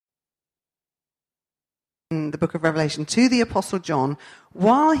in the book of Revelation to the Apostle John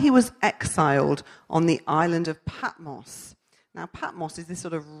while he was exiled on the island of Patmos. Now, Patmos is this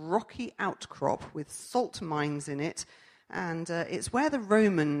sort of rocky outcrop with salt mines in it, and it's where the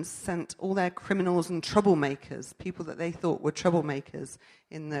Romans sent all their criminals and troublemakers, people that they thought were troublemakers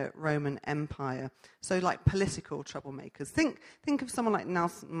in the Roman Empire. So like political troublemakers. Think of someone like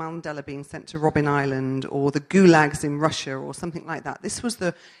Nelson Mandela being sent to Robben Island, or the gulags in Russia, or something like that. This was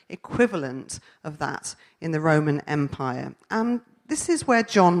the equivalent of that in the Roman Empire. And this is where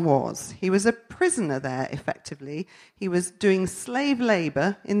John was. He was a prisoner there, effectively. He was doing slave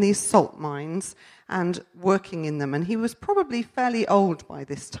labor in these salt mines and working in them. And he was probably fairly old by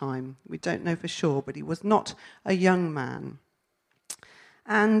this time. We don't know for sure, but he was not a young man.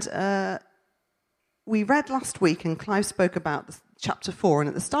 And we read last week, and Clive spoke about chapter 4. And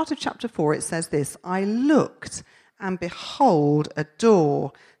at the start of chapter 4, it says this: I looked, and behold, a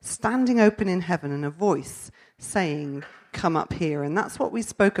door standing open in heaven, and a voice saying, come up here. And that's what we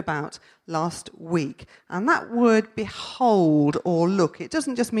spoke about last week. And that word behold or look, it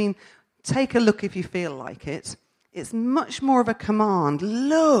doesn't just mean take a look if you feel like it. It's much more of a command.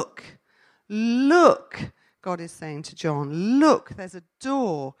 Look, look, God is saying to John, look, there's a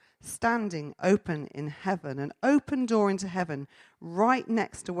door standing open in heaven, an open door into heaven right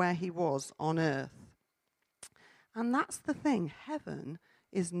next to where he was on earth. And that's the thing, heaven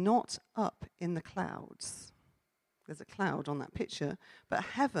is not up in the clouds. There's a cloud on that picture, but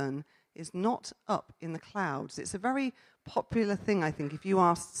heaven is not up in the clouds. It's a very popular thing, I think, if you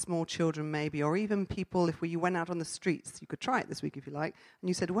asked small children maybe, or even people, if you went out on the streets, you could try it this week if you like, and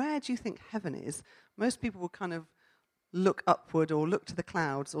you said, where do you think heaven is? Most people would kind of look upward or look to the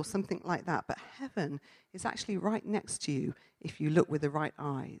clouds or something like that, but heaven is actually right next to you if you look with the right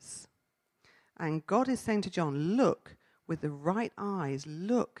eyes. And God is saying to John, look with the right eyes,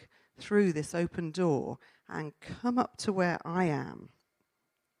 look through this open door and come up to where I am.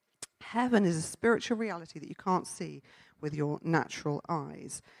 Heaven is a spiritual reality that you can't see with your natural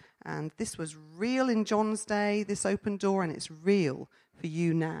eyes. And this was real in John's day, this open door, and it's real for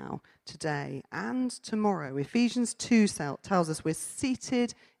you now, today, and tomorrow. Ephesians 2 tells us we're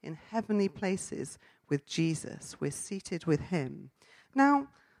seated in heavenly places with Jesus. We're seated with him. Now,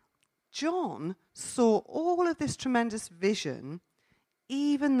 John saw all of this tremendous vision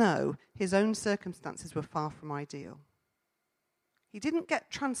even though his own circumstances were far from ideal. He didn't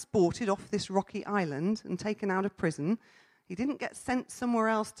get transported off this rocky island and taken out of prison. He didn't get sent somewhere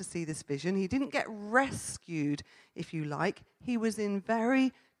else to see this vision. He didn't get rescued, if you like. He was in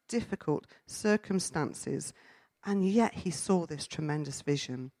very difficult circumstances, and yet he saw this tremendous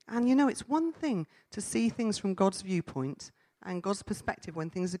vision. And you know, it's one thing to see things from God's viewpoint and God's perspective when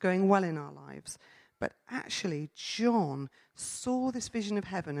things are going well in our lives. But actually, John saw this vision of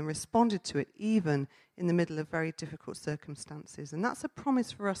heaven and responded to it even in the middle of very difficult circumstances. And that's a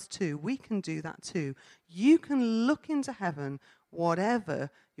promise for us too. We can do that too. You can look into heaven,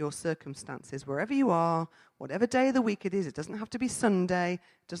 whatever your circumstances, wherever you are, whatever day of the week it is. It doesn't have to be Sunday.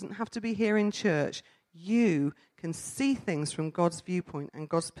 It doesn't have to be here in church. You can see things from God's viewpoint and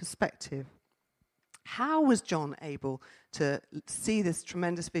God's perspective. How was John able to see this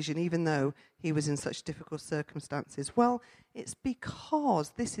tremendous vision even though he was in such difficult circumstances? Well, it's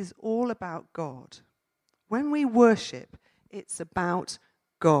because this is all about God. When we worship, it's about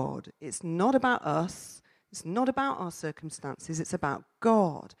God. It's not about us. It's not about our circumstances. It's about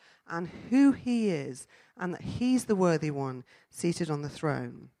God and who he is, and that he's the worthy one seated on the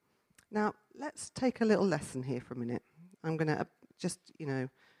throne. Now, let's take a little lesson here for a minute. I'm going to just,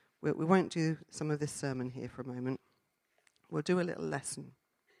 we won't do some of this sermon here for a moment. We'll do a little lesson.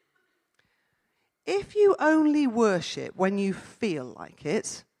 If you only worship when you feel like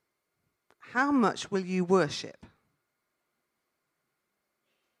it, how much will you worship?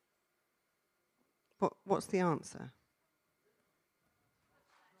 What's the answer?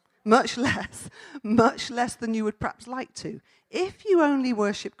 Much less than you would perhaps like to. If you only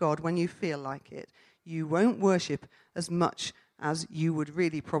worship God when you feel like it, you won't worship as much as you would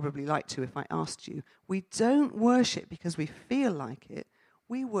really probably like to if I asked you. We don't worship because we feel like it.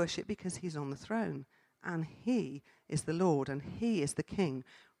 We worship because he's on the throne, and he is the Lord, and he is the King.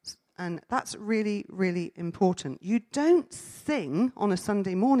 And that's really, really important. You don't sing on a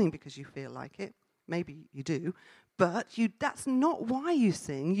Sunday morning because you feel like it. Maybe you do, but that's not why you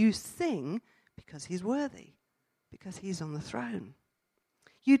sing. You sing because he's worthy, because he's on the throne.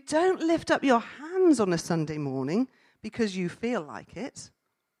 You don't lift up your hands on a Sunday morning because you feel like it.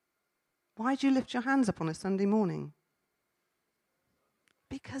 Why do you lift your hands up on a Sunday morning?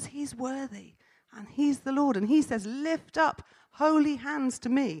 Because he's worthy, and he's the Lord, and he says, lift up holy hands to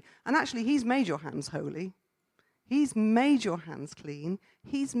me. And actually, he's made your hands holy. He's made your hands clean.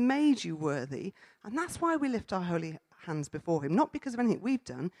 He's made you worthy. And that's why we lift our holy hands before him. Not because of anything we've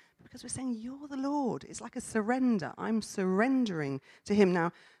done, but because we're saying, you're the Lord. It's like a surrender. I'm surrendering to him.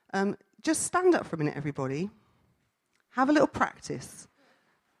 Now, just stand up for a minute, everybody. Have a little practice.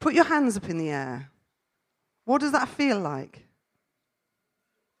 Put your hands up in the air. What does that feel like?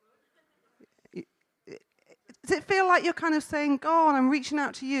 Does it feel like you're kind of saying, God, I'm reaching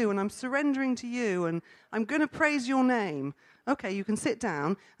out to you and I'm surrendering to you and I'm going to praise your name? Okay, you can sit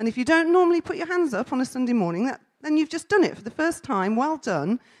down. And if you don't normally put your hands up on a Sunday morning, then you've just done it for the first time. Well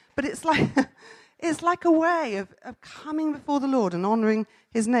done. But it's like it's like a way of coming before the Lord and honouring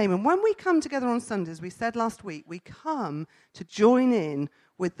his name. And when we come together on Sundays, we said last week, we come to join in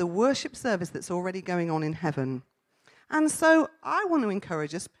with the worship service that's already going on in heaven. And so I want to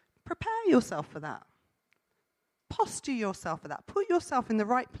encourage us, prepare yourself for that. Posture yourself for that. Put yourself in the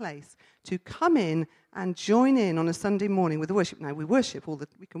right place to come in and join in on a Sunday morning with the worship. Now, we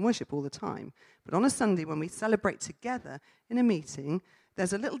can worship all the time. But on a Sunday, when we celebrate together in a meeting,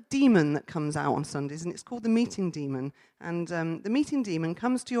 there's a little demon that comes out on Sundays, and it's called the meeting demon. And the meeting demon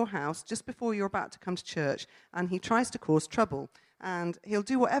comes to your house just before you're about to come to church, and he tries to cause trouble. And he'll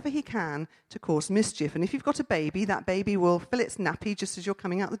do whatever he can to cause mischief. And if you've got a baby, that baby will fill its nappy just as you're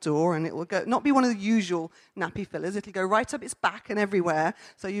coming out the door, and it will not be one of the usual nappy fillers. It'll go right up its back and everywhere,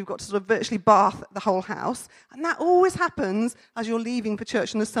 so you've got to sort of virtually bath the whole house. And that always happens as you're leaving for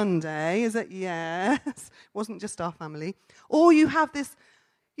church on a Sunday, is it? Yes. It wasn't just our family. Or you have this,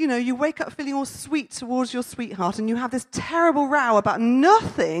 you wake up feeling all sweet towards your sweetheart, and you have this terrible row about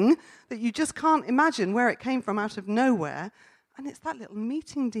nothing that you just can't imagine where it came from out of nowhere. And it's that little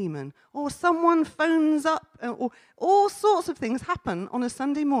meeting demon. Or someone phones up, or all sorts of things happen on a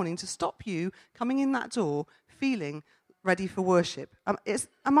Sunday morning to stop you coming in that door feeling ready for worship. Am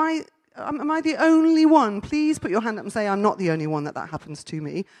I the only one? Please put your hand up and say, I'm not the only one that happens to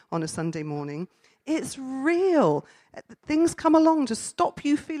me on a Sunday morning. It's real. Things come along to stop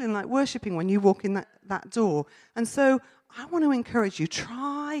you feeling like worshipping when you walk in that door. And so I want to encourage you,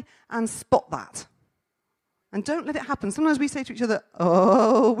 try and spot that. And don't let it happen. Sometimes we say to each other,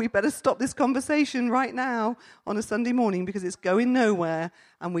 we better stop this conversation right now on a Sunday morning because it's going nowhere,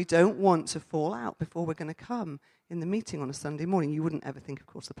 and we don't want to fall out before we're going to come in the meeting on a Sunday morning. You wouldn't ever think, of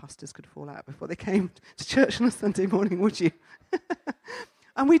course, the pastors could fall out before they came to church on a Sunday morning, would you?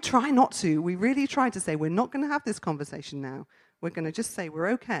 And we try not to. We really try to say, we're not going to have this conversation now. We're going to just say we're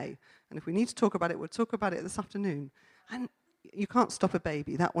okay. And if we need to talk about it, we'll talk about it this afternoon. And you can't stop a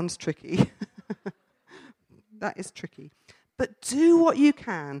baby. That one's tricky. That is tricky. But do what you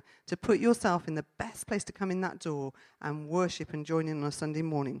can to put yourself in the best place to come in that door and worship and join in on a Sunday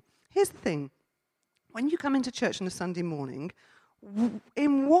morning. Here's the thing. When you come into church on a Sunday morning,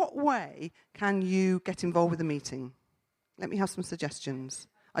 in what way can you get involved with the meeting? Let me have some suggestions.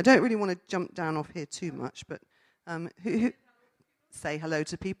 I don't really want to jump down off here too much, but who say hello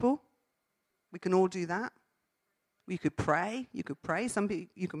to people? We can all do that. You could pray. Some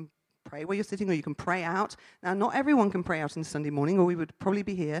people, you can pray where you're sitting, or you can pray out. Now, not everyone can pray out on Sunday morning, or we would probably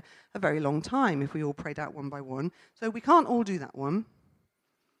be here a very long time if we all prayed out one by one. So we can't all do that one.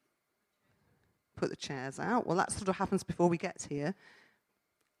 Put the chairs out. Well, that sort of happens before we get here.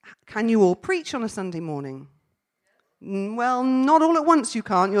 Can you all preach on a Sunday morning? Well, not all at once you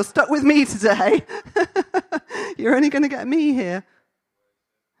can't. You're stuck with me today. You're only going to get me here.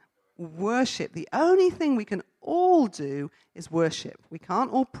 Worship. The only thing we can all do is worship. We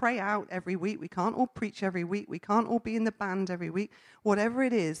can't all pray out every week. We can't all preach every week. We can't all be in the band every week. Whatever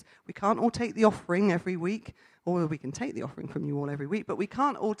it is, we can't all take the offering every week. Or we can take the offering from you all every week, but we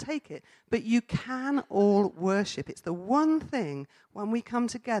can't all take it. But you can all worship. It's the one thing when we come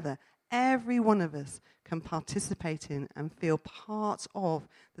together, every one of us can participate in and feel part of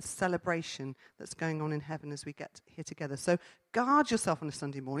the celebration that's going on in heaven as we get here together. So guard yourself on a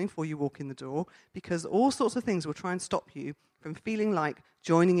Sunday morning before you walk in the door, because all sorts of things will try and stop you from feeling like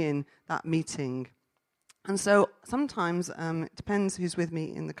joining in that meeting. And so sometimes, it depends who's with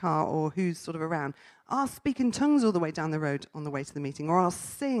me in the car or who's sort of around, I'll speak in tongues all the way down the road on the way to the meeting, or I'll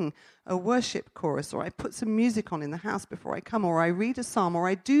sing a worship chorus, or I put some music on in the house before I come, or I read a psalm, or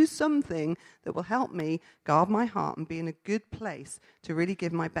I do something that will help me guard my heart and be in a good place to really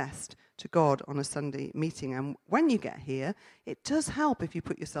give my best to God on a Sunday meeting. And when you get here, it does help if you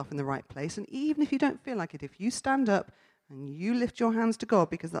put yourself in the right place, and even if you don't feel like it, if you stand up and you lift your hands to God,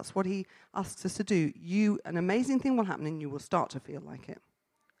 because that's what he asks us to do, an amazing thing will happen and you will start to feel like it.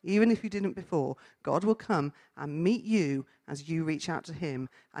 Even if you didn't before, God will come and meet you as you reach out to him,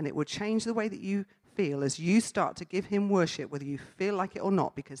 and it will change the way that you feel as you start to give him worship, whether you feel like it or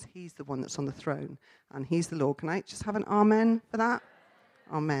not, because he's the one that's on the throne and he's the Lord. Can I just have an amen for that?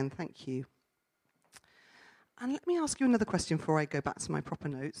 Amen. Thank you. And let me ask you another question before I go back to my proper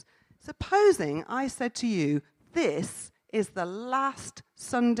notes. Supposing I said to you, this is the last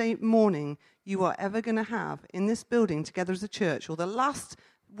Sunday morning you are ever going to have in this building together as a church, or the last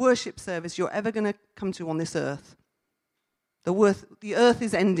worship service you're ever going to come to on this earth. The earth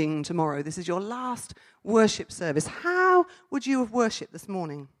is ending tomorrow. This is your last worship service. How would you have worshipped this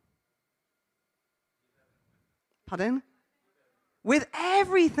morning? Pardon? With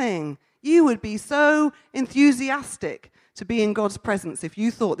everything. You would be so enthusiastic to be in God's presence if you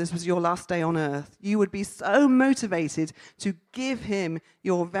thought this was your last day on earth. You would be so motivated to give him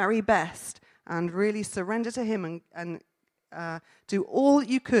your very best and really surrender to him and do all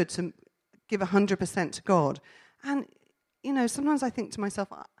you could to give 100% to God. And, you know, sometimes I think to myself,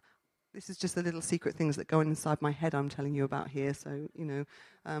 this is just the little secret things that go inside my head I'm telling you about here, so, you know,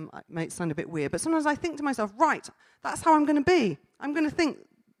 it may sound a bit weird. But sometimes I think to myself, right, that's how I'm going to be. I'm going to think,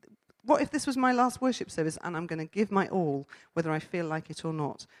 what if this was my last worship service and I'm going to give my all, whether I feel like it or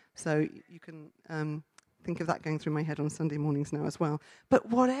not? So you can think of that going through my head on Sunday mornings now as well. But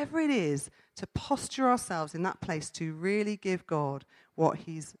whatever it is, to posture ourselves in that place to really give God what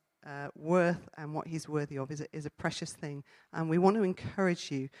he's worth and what he's worthy of is a precious thing. And we want to encourage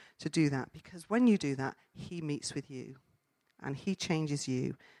you to do that, because when you do that, he meets with you and he changes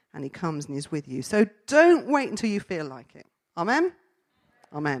you and he comes and is with you. So don't wait until you feel like it. Amen?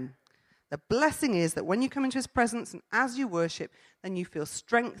 Amen. The blessing is that when you come into his presence and as you worship, then you feel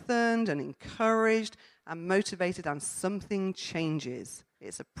strengthened and encouraged and motivated, and something changes.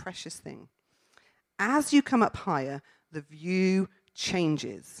 It's a precious thing. As you come up higher, the view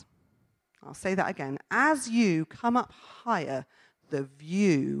changes. I'll say that again. As you come up higher, the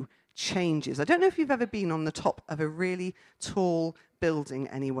view changes. I don't know if you've ever been on the top of a really tall building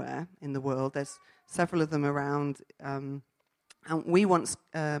anywhere in the world. There's several of them around. And we once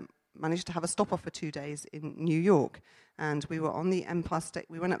managed to have a stop off for 2 days in New York, and we were on the Empire State.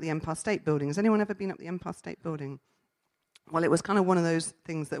 We went up the Empire State Building. Has anyone ever been up the Empire State Building? Well, it was kind of one of those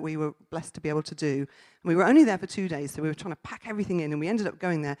things that we were blessed to be able to do. And we were only there for 2 days, so we were trying to pack everything in, and we ended up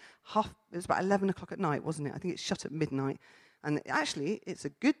going there it was about 11 o'clock at night, wasn't it? I think it shut at midnight. And actually, it's a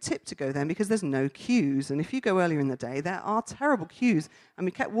good tip to go there because there's no queues. And if you go earlier in the day, there are terrible queues. And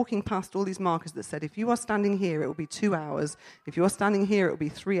we kept walking past all these markers that said, if you are standing here, it will be 2 hours. If you are standing here, it will be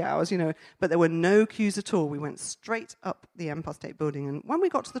 3 hours, you know. But there were no queues at all. We went straight up the Empire State Building. And when we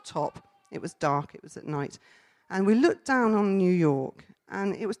got to the top, it was dark. It was at night. And we looked down on New York,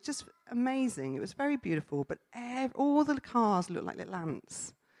 and it was just amazing. It was very beautiful. But all the cars looked like little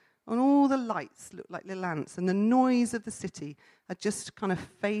ants. And all the lights looked like little ants, and the noise of the city had just kind of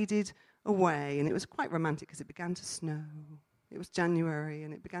faded away. And it was quite romantic because it began to snow. It was January,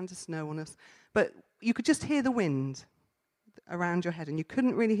 and it began to snow on us. But you could just hear the wind around your head, and you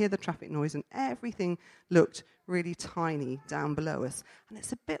couldn't really hear the traffic noise, and everything looked really tiny down below us. And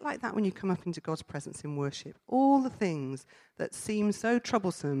it's a bit like that when you come up into God's presence in worship. All the things that seem so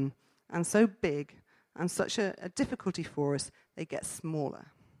troublesome and so big and such a difficulty for us, they get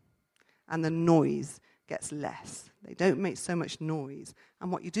smaller. And the noise gets less. They don't make so much noise.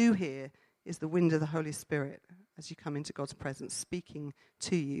 And what you do hear is the wind of the Holy Spirit as you come into God's presence, speaking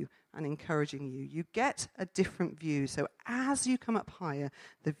to you and encouraging you. You get a different view. So as you come up higher,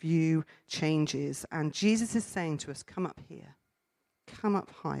 the view changes. And Jesus is saying to us, come up here. Come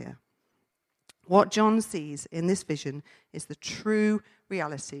up higher. What John sees in this vision is the true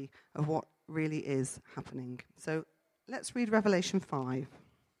reality of what really is happening. So let's read Revelation 5.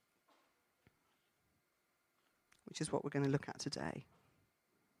 Which is what we're going to look at today.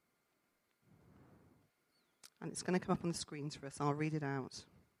 And it's going to come up on the screens for us. I'll read it out.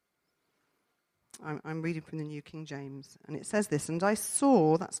 I'm reading from the New King James. And it says this, and I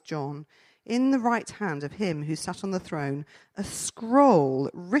saw, that's John, in the right hand of him who sat on the throne, a scroll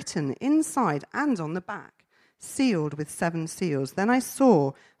written inside and on the back, sealed with 7 seals. Then I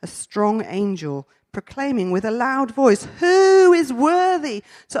saw a strong angel proclaiming with a loud voice, who is worthy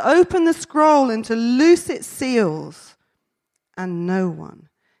to open the scroll and to loose its seals? And no one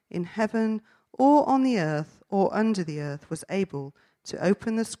in heaven or on the earth or under the earth was able to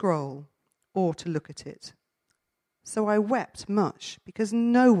open the scroll or to look at it. So I wept much because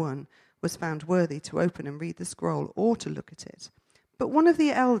no one was found worthy to open and read the scroll or to look at it. But one of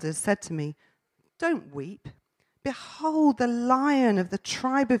the elders said to me, don't weep. Behold, the Lion of the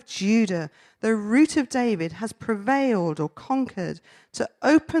tribe of Judah, the Root of David, has prevailed or conquered to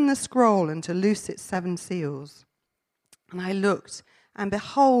open the scroll and to loose its 7 seals. And I looked, And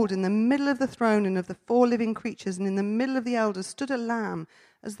behold, in the middle of the throne and of the 4 living creatures, and in the middle of the elders, stood a lamb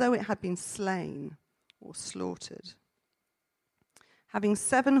as though it had been slain or slaughtered, having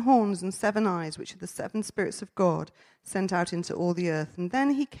 7 horns and 7 eyes, which are the 7 spirits of God sent out into all the earth. And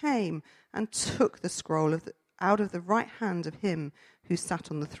then he came and took the scroll out of the right hand of him who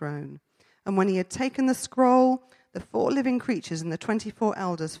sat on the throne. And when he had taken the scroll, the 4 living creatures and the 24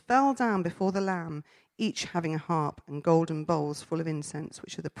 elders fell down before the Lamb, each having a harp and golden bowls full of incense,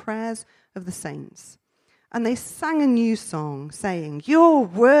 which are the prayers of the saints. And they sang a new song, saying, "You're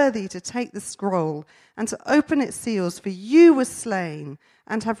worthy to take the scroll and to open its seals, for you were slain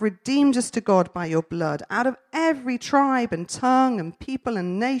and have redeemed us to God by your blood out of every tribe and tongue and people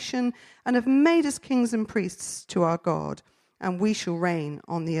and nation, and have made us kings and priests to our God, and we shall reign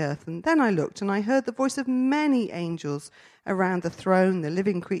on the earth." And then I looked, and I heard the voice of many angels around the throne, the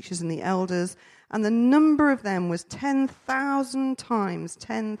living creatures and the elders, and the number of them was 10,000 times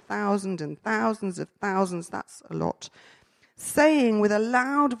 10,000 and thousands of thousands, that's a lot, saying with a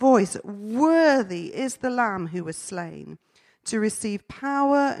loud voice, "Worthy is the Lamb who was slain, to receive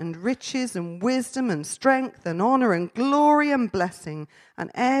power and riches and wisdom and strength and honor and glory and blessing."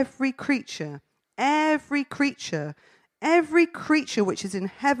 And every creature which is in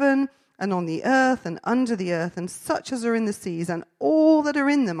heaven and on the earth and under the earth, and such as are in the seas, and all that are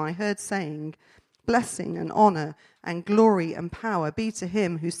in them, I heard saying, "Blessing and honor and glory and power be to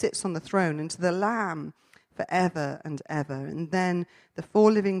him who sits on the throne and to the Lamb forever and ever." And then the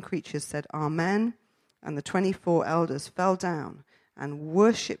 4 living creatures said, "Amen." And the 24 elders fell down and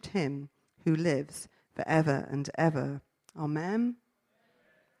worshipped him who lives forever and ever. Amen.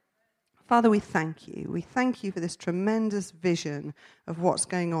 Father, we thank you. We thank you for this tremendous vision of what's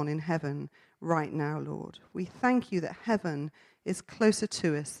going on in heaven right now, Lord. We thank you that heaven is closer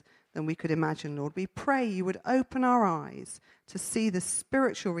to us than we could imagine, Lord. We pray you would open our eyes to see the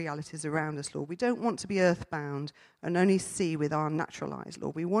spiritual realities around us, Lord. We don't want to be earthbound and only see with our natural eyes,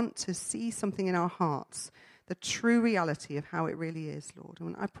 Lord. We want to see something in our hearts, the true reality of how it really is, Lord.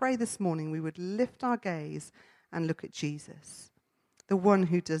 And I pray this morning we would lift our gaze and look at Jesus, the one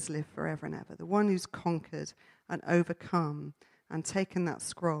who does live forever and ever, the one who's conquered and overcome and taken that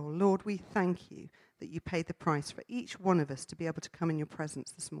scroll. Lord, we thank you that you paid the price for each one of us to be able to come in your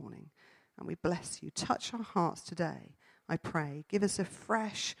presence this morning. And we bless you. Touch our hearts today, I pray. Give us a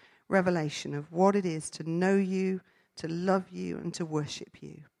fresh revelation of what it is to know you, to love you, and to worship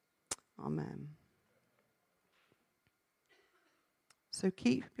you. Amen. So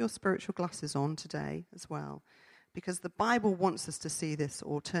keep your spiritual glasses on today as well, because the Bible wants us to see this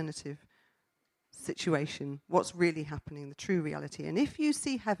alternative situation, what's really happening, the true reality. And if you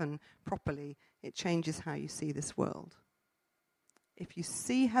see heaven properly, it changes how you see this world. If you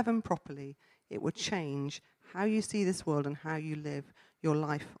see heaven properly, it will change how you see this world and how you live your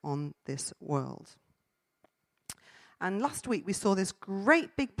life on this world. And last week we saw this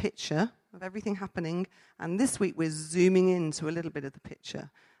great big picture of everything happening, and this week we're zooming into a little bit of the picture.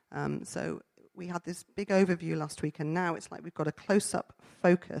 So we had this big overview last week, and now it's like we've got a close-up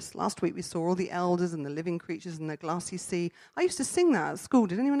focus. Last week we saw all the elders and the living creatures and the glassy sea. I used to sing that at school.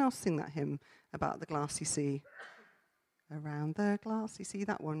 Did anyone else sing that hymn about the glassy sea? Around the glassy sea,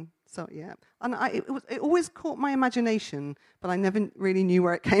 that one. So, yeah. And it always caught my imagination, but I never really knew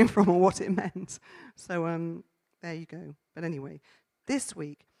where it came from or what it meant. So there you go. But anyway, this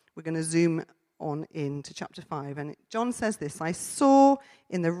week we're going to zoom on into chapter 5. And John says this: "I saw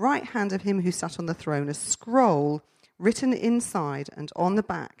in the right hand of him who sat on the throne a scroll written inside and on the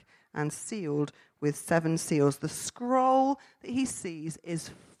back and sealed with 7 seals." The scroll that he sees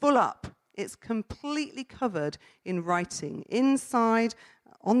is full up. It's completely covered in writing. Inside,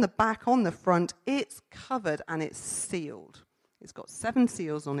 on the back, on the front, it's covered and it's sealed. It's got 7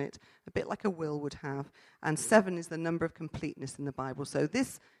 seals on it, a bit like a will would have. And 7 is the number of completeness in the Bible. So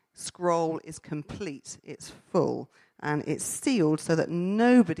this scroll is complete, it's full, and it's sealed so that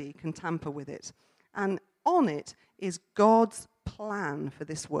nobody can tamper with it. And on it is God's plan for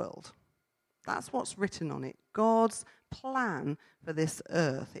this world. That's what's written on it, God's plan for this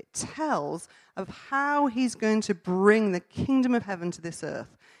earth. It tells of how he's going to bring the kingdom of heaven to this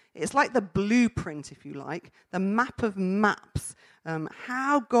earth. It's like the blueprint, if you like, the map of maps,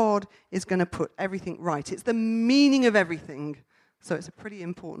 how God is going to put everything right. It's the meaning of everything. So it's a pretty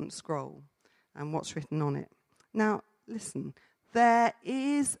important scroll and what's written on it. Now, listen, there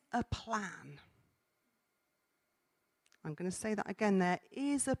is a plan. I'm going to say that again. There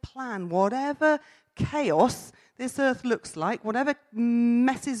is a plan. Whatever chaos this earth looks like, whatever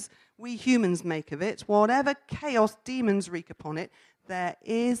messes we humans make of it, whatever chaos demons wreak upon it, there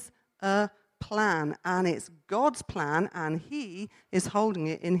is a plan, and it's God's plan, and he is holding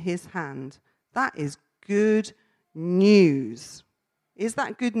it in his hand. That is good news. Is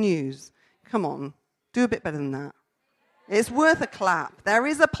that good news? Come on, do a bit better than that. It's worth a clap. There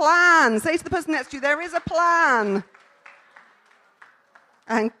is a plan. Say to the person next to you, there is a plan.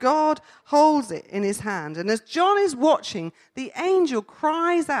 And God holds it in his hand. And as John is watching, the angel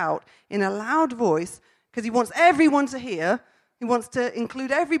cries out in a loud voice, because he wants everyone to hear. He wants to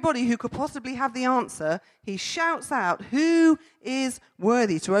include everybody who could possibly have the answer. He shouts out, who is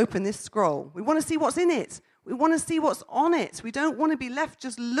worthy to open this scroll? We want to see what's in it. We want to see what's on it. We don't want to be left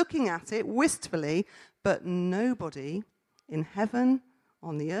just looking at it wistfully. But nobody in heaven,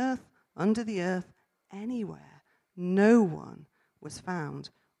 on the earth, under the earth, anywhere, no one was found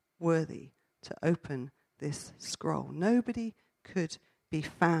worthy to open this scroll. Nobody could be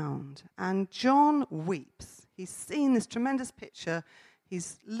found. And John weeps. He's seen this tremendous picture.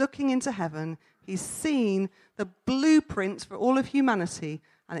 He's looking into heaven. He's seen the blueprint for all of humanity,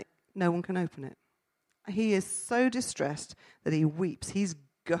 and no one can open it. He is so distressed that he weeps. He's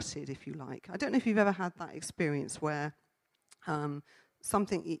gutted, if you like. I don't know if you've ever had that experience where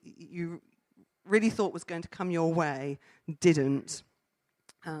something you really thought was going to come your way didn't.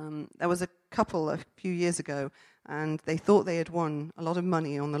 There was a couple a few years ago, and they thought they had won a lot of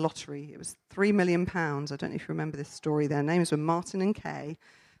money on the lottery. It was £3 million. I don't know if you remember this story. Their names were Martin and Kay.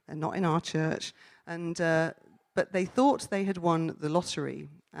 They're not in our church. But they thought they had won the lottery,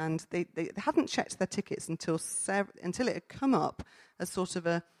 and they hadn't checked their tickets until it had come up as sort of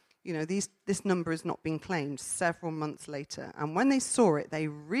a, this number has not been claimed several months later. And when they saw it, they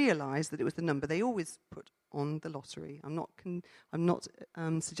realized that it was the number they always put on the lottery. I'm not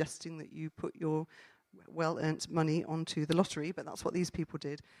suggesting that you put your well-earned money onto the lottery, but that's what these people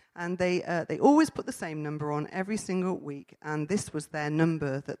did. And they always put the same number on every single week, and this was their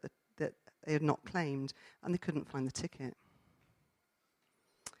number that they had not claimed, and they couldn't find the ticket.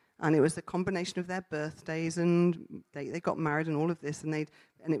 And it was a combination of their birthdays, and they got married and all of this, and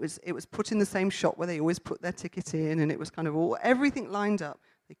it was put in the same shop where they always put their ticket in, and it was kind of everything lined up.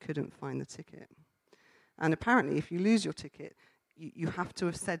 They couldn't find the ticket. And apparently, if you lose your ticket, you have to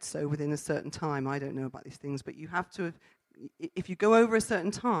have said so within a certain time. I don't know about these things, but you have to have, if you go over a certain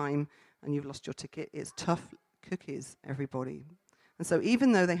time and you've lost your ticket, it's tough cookies, everybody. And so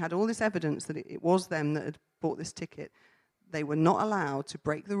even though they had all this evidence that it was them that had bought this ticket, they were not allowed to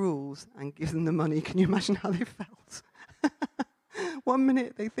break the rules and give them the money. Can you imagine how they felt? 1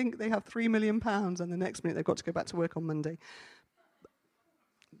 minute they think they have £3 million, and the next minute they've got to go back to work on Monday.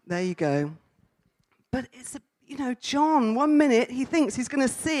 There you go. But it's John, 1 minute he thinks he's going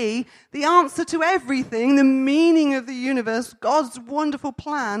to see the answer to everything, the meaning of the universe, God's wonderful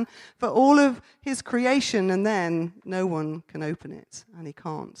plan for all of his creation, and then no one can open it, and he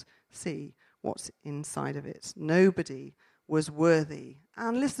can't see what's inside of it. Nobody was worthy.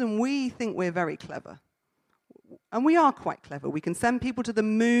 And listen, we think we're very clever. And we are quite clever. We can send people to the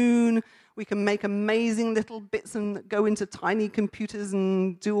moon. We can make amazing little bits and go into tiny computers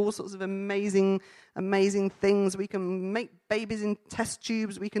and do all sorts of amazing things. We can make babies in test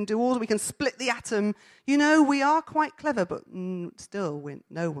tubes. We can split the atom. We are quite clever, but still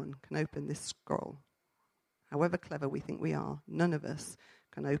no one can open this scroll. However clever we think we are, none of us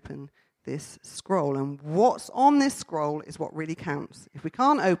can open this scroll. And what's on this scroll is what really counts. If we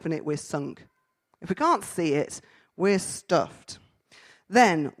can't open it, we're sunk. If we can't see it, we're stuffed.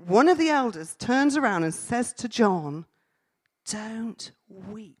 Then one of the elders turns around and says to John, "Don't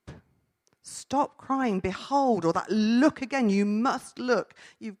weep. Stop crying. Behold," or that look again. You must look.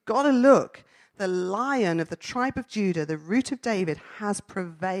 You've got to look. "The Lion of the tribe of Judah, the Root of David, has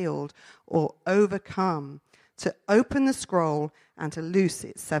prevailed," or overcome, "to open the scroll and to loose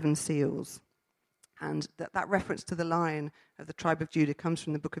its 7 seals." And that reference to the Lion of the tribe of Judah comes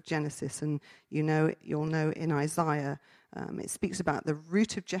from the book of Genesis. And you'll know in Isaiah, it speaks about the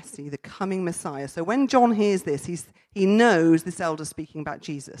root of Jesse, the coming Messiah. So when John hears this, he knows this elder speaking about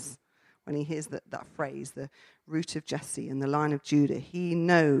Jesus. When he hears that phrase, the root of Jesse and the Lion of Judah, he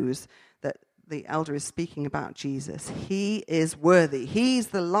knows that the elder is speaking about Jesus. He is worthy. He's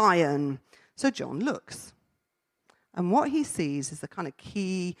the lion. So John looks. And what he sees is the kind of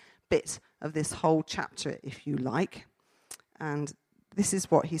key bit of this whole chapter, if you like. And this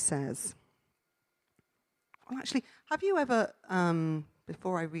is what he says. Well, actually, have you ever,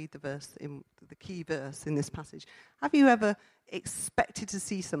 before I read the key verse in this passage, have you ever expected to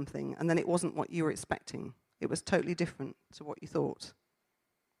see something and then it wasn't what you were expecting? It was totally different to what you thought.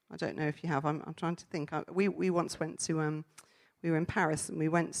 I don't know if you have. I'm trying to think. We once went to, we were in Paris, and we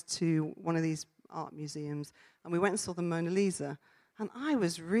went to one of these art museums, and we went and saw the Mona Lisa. And I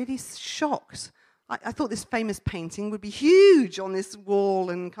was really shocked. I thought this famous painting would be huge on this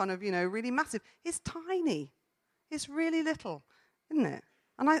wall and kind of, really massive. It's tiny. It's really little, isn't it?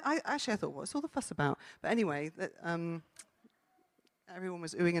 And I thought, what's all the fuss about? But anyway, everyone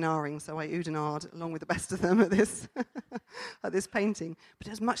was oohing and ahhing, so I oohed and ahed along with the best of them at this at this painting. But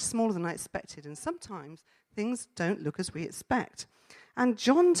it was much smaller than I expected, and sometimes things don't look as we expect. And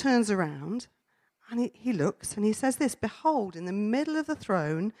John turns around, and he looks, and he says this, "Behold, in the middle of the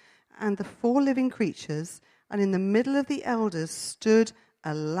throne and the 4 living creatures, and in the middle of the elders stood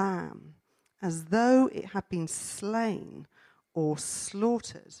a lamb, as though it had been slain or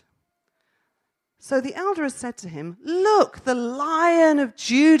slaughtered." So the elder has said to him, "Look, the Lion of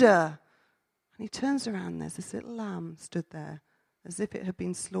Judah." And he turns around, and there's this little lamb stood there, as if it had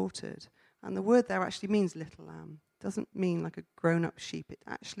been slaughtered. And the word there actually means little lamb. It doesn't mean like a grown-up sheep. It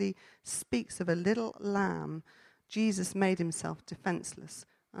actually speaks of a little lamb. Jesus made himself defenseless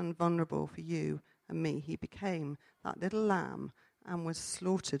and vulnerable for you and me. He became that little lamb and was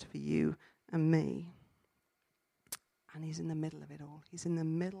slaughtered for you and me. And he's in the middle of it all. He's in the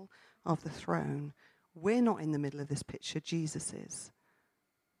middle of the throne. We're not in the middle of this picture. Jesus is.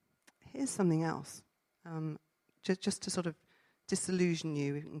 Here's something else, just to sort of disillusion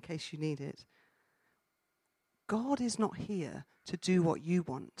you in case you need it. God is not here to do what you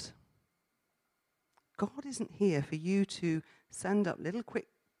want. God isn't here for you to send up little quick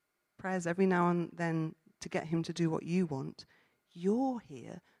prayers every now and then to get him to do what you want. You're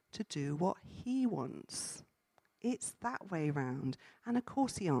here to do what he wants. It's that way round. And of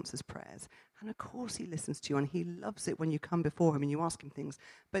course he answers prayers. And of course he listens to you. And he loves it when you come before him and you ask him things.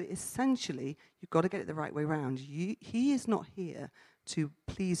 But essentially, you've got to get it the right way round. He is not here to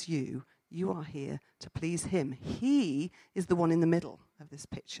please you. You are here to please him. He is the one in the middle of this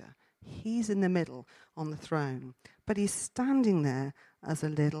picture. He's in the middle on the throne. But he's standing there as a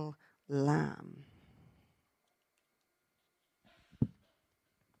little lamb.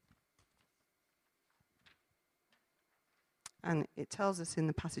 And it tells us in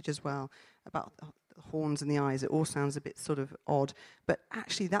the passage as well about the horns and the eyes. It all sounds a bit sort of odd. But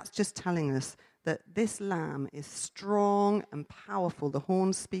actually that's just telling us that this lamb is strong and powerful. The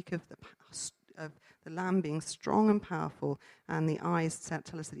horns speak of the lamb being strong and powerful, and the eyes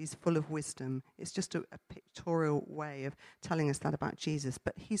tell us that he's full of wisdom. It's just a pictorial way of telling us that about Jesus.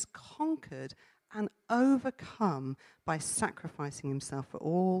 But he's conquered and overcome by sacrificing himself for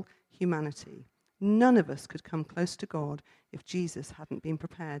all humanity. None of us could come close to God if Jesus hadn't been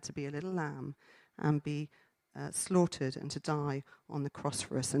prepared to be a little lamb and be slaughtered and to die on the cross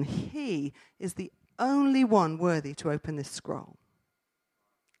for us. And he is the only one worthy to open this scroll.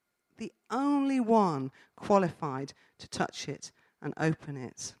 The only one qualified to touch it and open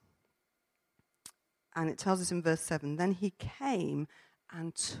it. And it tells us in verse 7, then he came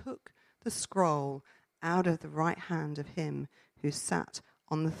and took the scroll out of the right hand of him who sat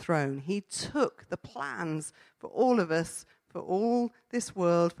on the throne. He took the plans for all of us, for all this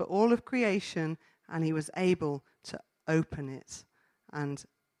world, for all of creation, and he was able to open it and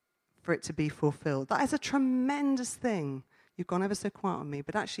for it to be fulfilled. That is a tremendous thing. You've gone ever so quiet on me,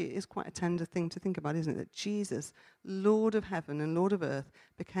 but actually it is quite a tender thing to think about, isn't it? That Jesus, Lord of heaven and Lord of earth,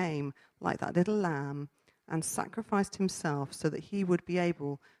 became like that little lamb and sacrificed himself so that he would be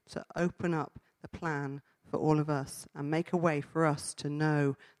able to open up the plan for all of us and make a way for us to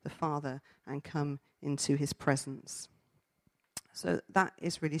know the Father and come into his presence. So that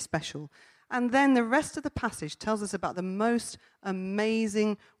is really special. And then the rest of the passage tells us about the most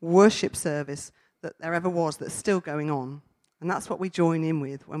amazing worship service that there ever was that's still going on. And that's what we join in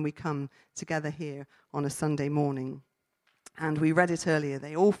with when we come together here on a Sunday morning. And we read it earlier.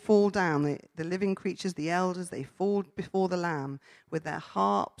 They all fall down, the living creatures, the elders, they fall before the Lamb with their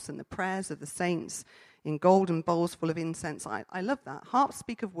harps and the prayers of the saints in golden bowls full of incense. I love that. Harps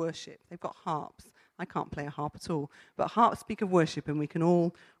speak of worship. They've got harps. I can't play a harp at all. But harps speak of worship, and we can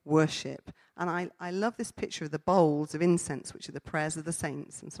all worship. And I love this picture of the bowls of incense, which are the prayers of the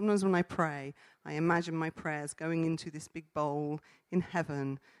saints. And sometimes when I pray, I imagine my prayers going into this big bowl in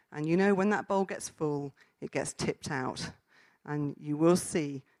heaven. And you know, when that bowl gets full, it gets tipped out. And you will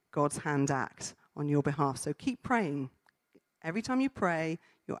see God's hand act on your behalf. So keep praying. Every time you pray,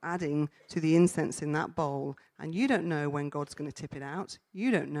 you're adding to the incense in that bowl. And you don't know when God's going to tip it out. You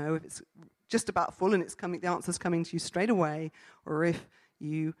don't know if it's just about full and the answer's coming to you straight away, or if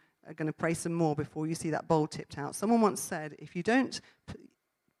you are going to pray some more before you see that bowl tipped out. Someone once said, if you don't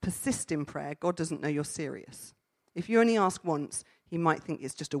persist in prayer, God doesn't know you're serious. If you only ask once, he might think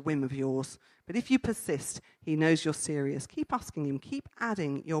it's just a whim of yours. But if you persist, he knows you're serious. Keep asking him. Keep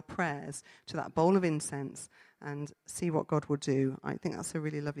adding your prayers to that bowl of incense and see what God will do. I think that's a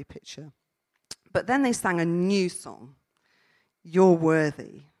really lovely picture. But then they sang a new song. You're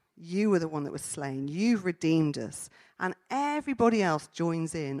worthy. You were the one that was slain. You've redeemed us. And everybody else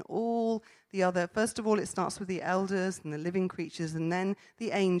joins in. All the other, first of all, it starts with the elders and the living creatures, and then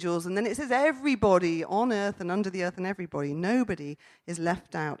the angels, and then it says everybody on earth and under the earth and everybody. Nobody is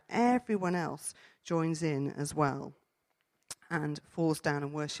left out. Everyone else joins in as well and falls down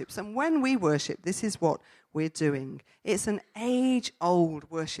and worships. And when we worship, this is what we're doing. It's an age-old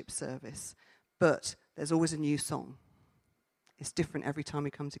worship service, but there's always a new song. It's different every time we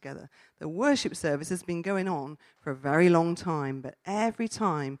come together. The worship service has been going on for a very long time, but every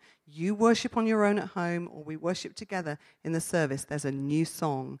time you worship on your own at home or we worship together in the service, there's a new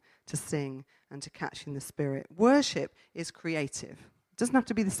song to sing and to catch in the spirit. Worship is creative. It doesn't have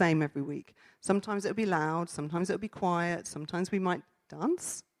to be the same every week. Sometimes it'll be loud, sometimes it'll be quiet, sometimes we might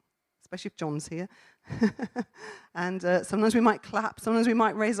dance, especially if John's here. And sometimes we might clap, sometimes we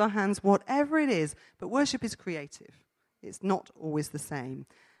might raise our hands, whatever it is. But worship is creative. It's not always the same.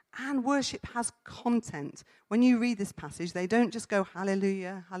 And worship has content. When you read this passage, they don't just go,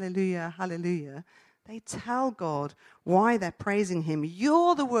 hallelujah, hallelujah, hallelujah. They tell God why they're praising him.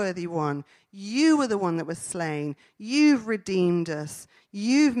 You're the worthy one. You were the one that was slain. You've redeemed us.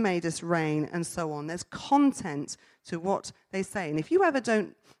 You've made us reign, and so on. There's content to what they say. And if you ever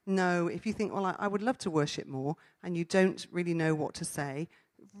don't know, if you think, well, I would love to worship more, and you don't really know what to say,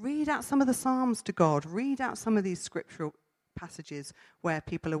 read out some of the Psalms to God. Read out some of these scriptural passages where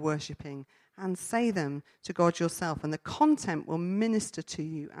people are worshipping and say them to God yourself. And the content will minister to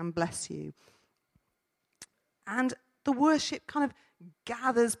you and bless you. And the worship kind of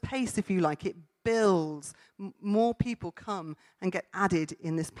gathers pace, if you like. It builds. More people come and get added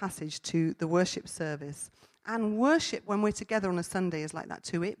in this passage to the worship service. And worship, when we're together on a Sunday, is like that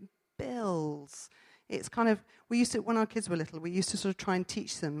too. It builds. It's kind of, we used to, when our kids were little, we used to sort of try and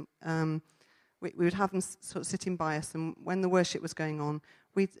teach them. We would have them sort of sitting by us, and when the worship was going on,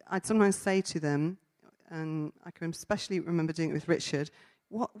 I'd sometimes say to them, and I can especially remember doing it with Richard,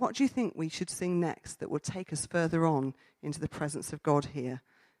 what do you think we should sing next that will take us further on into the presence of God here?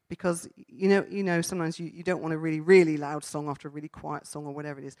 Because, you know, sometimes you don't want a really, really loud song after a really quiet song or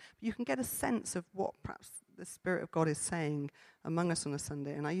whatever it is, but you can get a sense of what perhaps the Spirit of God is saying among us on a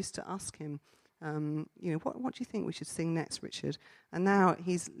Sunday. And I used to ask him, what do you think we should sing next, Richard? And now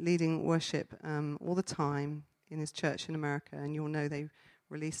he's leading worship all the time in his church in America, and you'll know they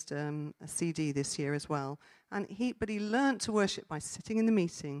released a CD this year as well. But he learnt to worship by sitting in the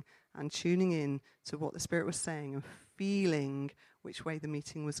meeting and tuning in to what the Spirit was saying and feeling which way the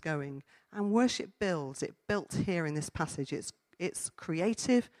meeting was going. And worship builds. It built here in this passage. It's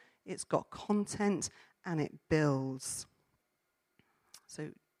creative, it's got content, and it builds. So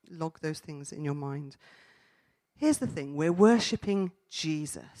log those things in your mind. Here's the thing. We're worshipping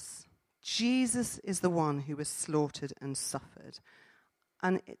Jesus. Jesus is the one who was slaughtered and suffered.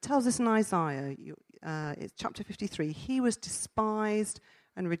 And it tells us in Isaiah, it's chapter 53, he was despised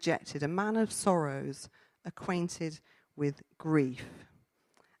and rejected, a man of sorrows, acquainted with grief.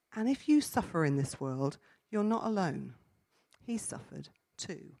 And if you suffer in this world, you're not alone. He suffered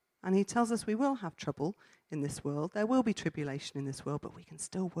too. And he tells us we will have trouble in this world. There will be tribulation in this world, but we can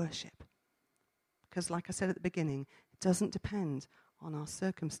still worship. Because like I said at the beginning, it doesn't depend on our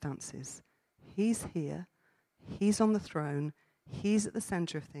circumstances. He's here. He's on the throne. He's at the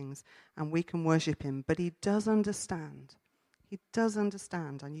center of things, and we can worship him. But he does understand. He does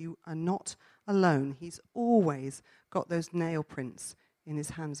understand, and you are not alone. He's always got those nail prints in his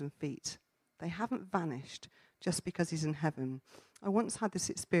hands and feet. They haven't vanished just because he's in heaven. I once had this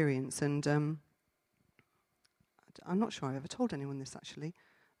experience, and I'm not sure I ever told anyone this, actually.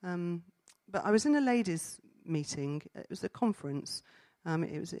 But I was in a ladies' meeting. It was a conference.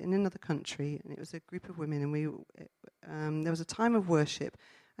 It was in another country, and it was a group of women, and there was a time of worship.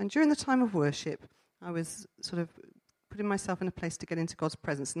 And during the time of worship, I was sort of putting myself in a place to get into God's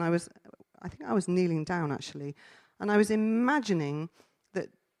presence. And I think I was kneeling down, actually. And I was imagining that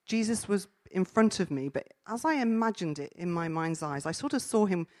Jesus was in front of me. But as I imagined it in my mind's eyes, I sort of saw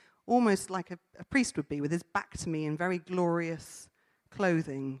him almost like a priest would be, with his back to me in very glorious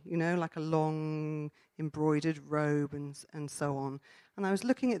clothing, like a long embroidered robe and so on. And I was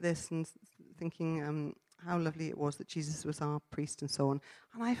looking at this and thinking how lovely it was that Jesus was our priest and so on.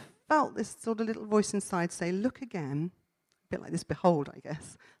 And I felt this sort of little voice inside say, look again. A bit like this, behold, I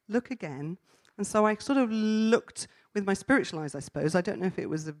guess. Look again. And so I sort of looked with my spiritual eyes, I suppose. I don't know if it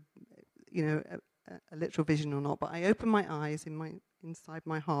was a literal vision or not, but I opened my eyes inside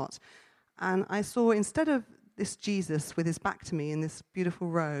my heart. And I saw, instead of this Jesus with his back to me in this beautiful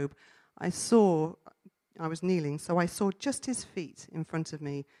robe, I saw I was kneeling, so I saw just his feet in front of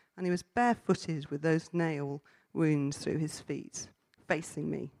me, and he was barefooted with those nail wounds through his feet, facing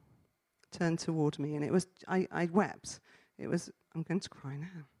me, turned toward me, and I wept. I'm going to cry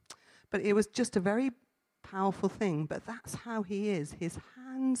now. But it was just a very powerful thing, but that's how he is. His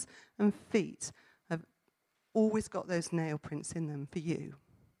hands and feet have always got those nail prints in them for you.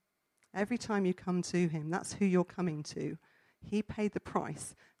 Every time you come to him, that's who you're coming to. He paid the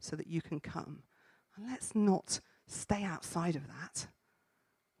price so that you can come. And let's not stay outside of that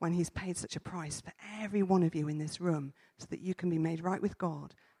when he's paid such a price for every one of you in this room so that you can be made right with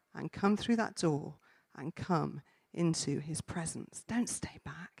God and come through that door and come into his presence. Don't stay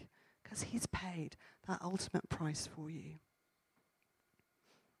back, because he's paid that ultimate price for you.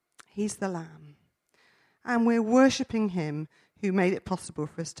 He's the Lamb. And we're worshipping him who made it possible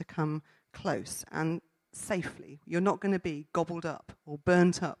for us to come close and safely. You're not going to be gobbled up or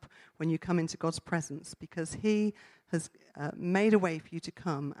burnt up when you come into God's presence, because he has made a way for you to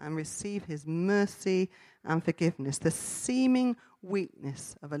come and receive his mercy and forgiveness. The seeming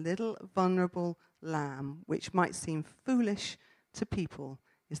weakness of a little vulnerable lamb, which might seem foolish to people,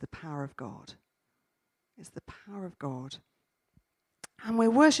 is the power of God. It's the power of God. And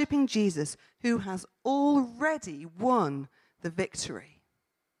we're worshipping Jesus, who has already won the victory.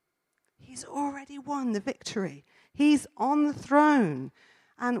 He's already won the victory. He's on the throne.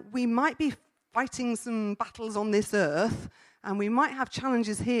 And we might be fighting some battles on this earth, and we might have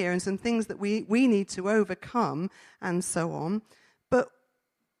challenges here and some things that we need to overcome and so on. But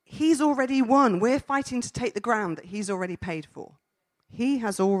he's already won. We're fighting to take the ground that he's already paid for. He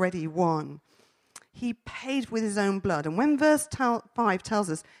has already won. He paid with his own blood. And when verse 5 tells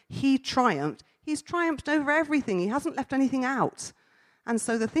us he triumphed, he's triumphed over everything. He hasn't left anything out. And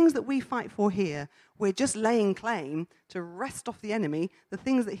so the things that we fight for here, we're just laying claim to wrest off the enemy the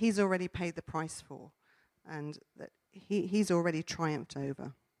things that he's already paid the price for and that he's already triumphed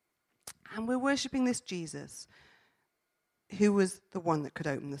over. And we're worshipping this Jesus who was the one that could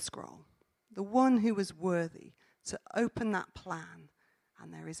open the scroll, the one who was worthy to open that plan.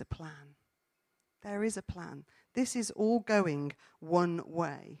 And there is a plan. There is a plan. This is all going one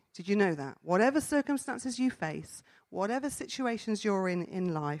way. Did you know that? Whatever circumstances you face, whatever situations you're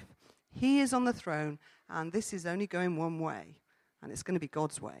in life, he is on the throne, and this is only going one way, and it's going to be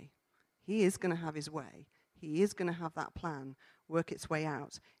God's way. He is going to have his way. He is going to have that plan work its way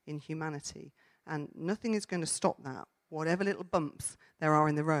out in humanity, and nothing is going to stop that. Whatever little bumps there are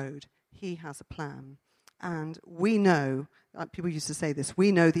in the road, he has a plan. And we know, people used to say this,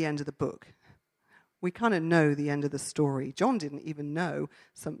 we know the end of the book. We kind of know the end of the story. John didn't even know.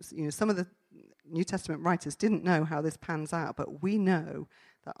 Some of the New Testament writers didn't know how this pans out, but we know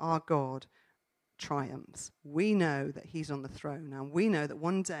that our God triumphs. We know that he's on the throne, and we know that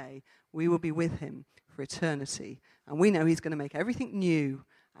one day we will be with him for eternity. And we know he's going to make everything new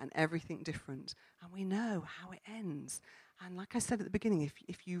and everything different. And we know how it ends. And like I said at the beginning,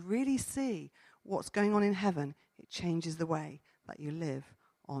 if you really see what's going on in heaven, it changes the way that you live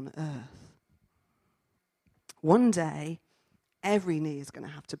on earth. One day, every knee is going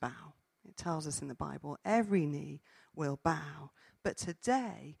to have to bow. It tells us in the Bible, every knee will bow. But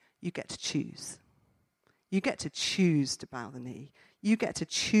today, you get to choose. You get to choose to bow the knee. You get to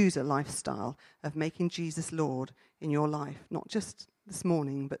choose a lifestyle of making Jesus Lord in your life, not just this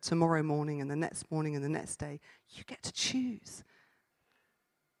morning, but tomorrow morning and the next morning and the next day. You get to choose.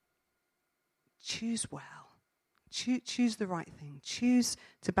 Choose well. Choose the right thing. Choose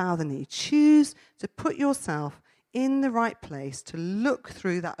to bow the knee. Choose to put yourself in the right place, to look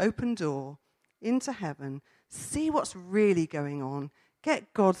through that open door into heaven, see what's really going on,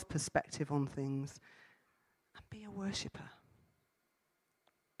 get God's perspective on things, and be a worshipper.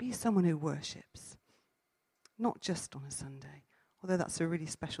 Be someone who worships, not just on a Sunday, although that's a really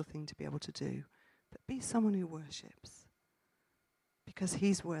special thing to be able to do, but be someone who worships because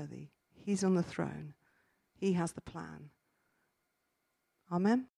he's worthy. He's on the throne. He has the plan. Amen.